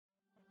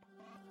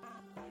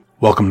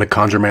Welcome to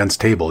Conjure Man's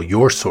Table,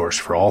 your source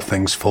for all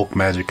things folk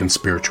magic and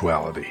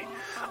spirituality.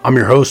 I'm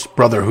your host,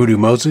 Brother Hoodoo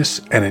Moses,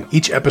 and in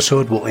each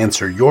episode we'll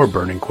answer your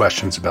burning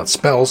questions about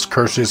spells,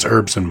 curses,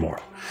 herbs, and more.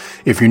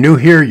 If you're new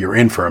here, you're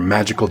in for a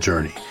magical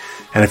journey.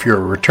 And if you're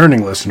a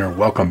returning listener,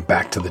 welcome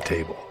back to the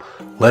table.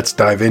 Let's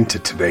dive into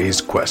today's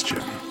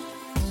question.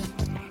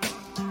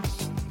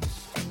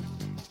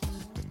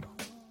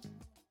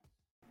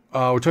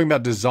 We're talking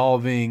about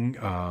dissolving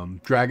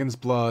dragon's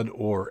blood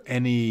or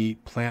any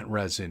plant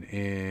resin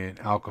in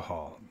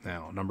alcohol.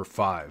 Now, number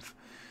 5.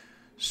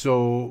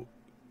 So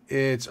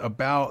it's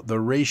about the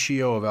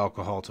ratio of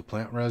alcohol to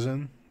plant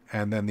resin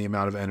and then the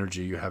amount of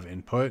energy you have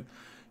input.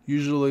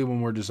 Usually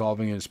when we're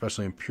dissolving it,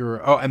 especially in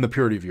and the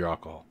purity of your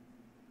alcohol.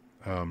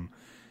 And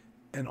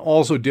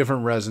also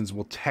different resins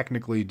will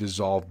technically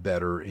dissolve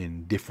better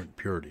in different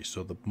purities.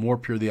 So the more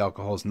pure the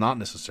alcohol is not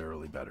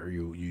necessarily better.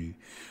 You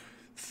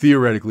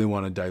theoretically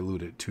want to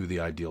dilute it to the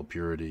ideal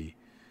purity,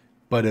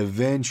 but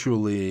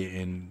eventually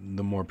in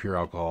the more pure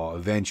alcohol,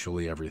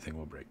 eventually everything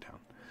will break down.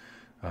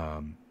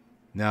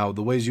 Now,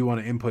 the ways you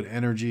want to input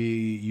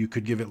energy, you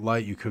could give it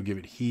light, you could give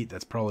it heat.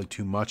 That's probably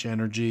too much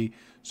energy.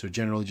 So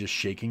generally just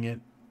shaking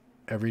it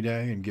every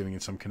day and giving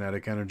it some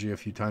kinetic energy a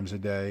few times a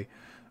day.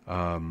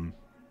 And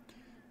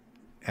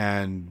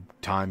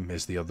time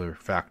is the other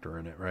factor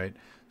in it, right?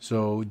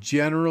 So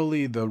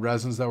generally the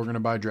resins that we're going to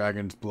buy,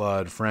 dragon's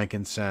blood,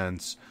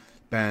 frankincense,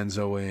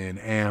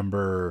 benzoin,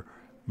 amber,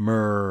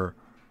 myrrh,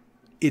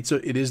 it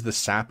is the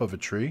sap of a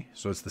tree,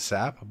 so it's the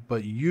sap,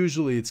 but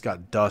usually it's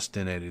got dust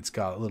in it, it's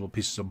got little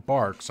pieces of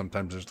bark,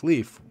 sometimes there's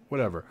leaf,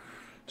 whatever.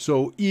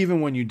 So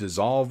even when you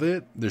dissolve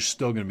it, there's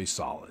still going to be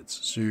solids.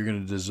 So you're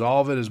going to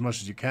dissolve it as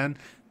much as you can,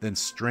 then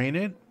strain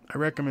it. I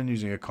recommend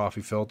using a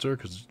coffee filter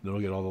because it'll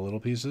get all the little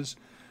pieces,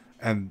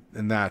 and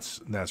that's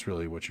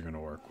really what you're going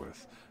to work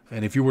with.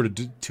 And if you were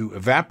to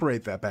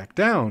evaporate that back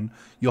down,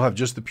 you'll have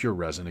just the pure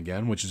resin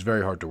again, which is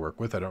very hard to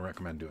work with. I don't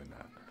recommend doing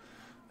that.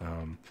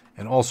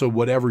 And also,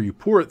 whatever you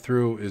pour it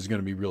through is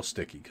going to be real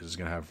sticky because it's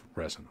going to have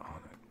resin on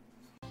it.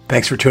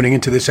 Thanks for tuning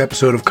into this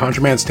episode of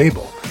Conjure Man's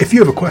Table. If you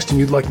have a question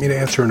you'd like me to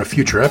answer in a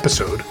future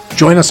episode,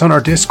 join us on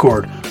our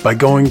Discord by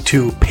going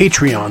to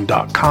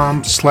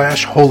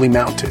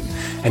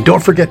patreon.com/holymountain. And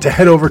don't forget to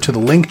head over to the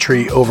link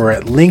tree over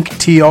at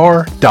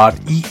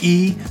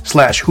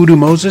linktr.ee/Hoodoo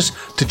Moses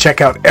to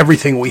check out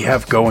everything we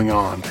have going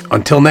on.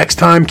 Until next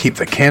time, keep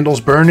the candles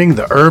burning,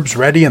 the herbs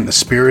ready, and the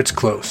spirits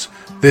close.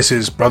 This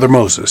is Brother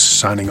Moses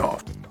signing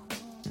off.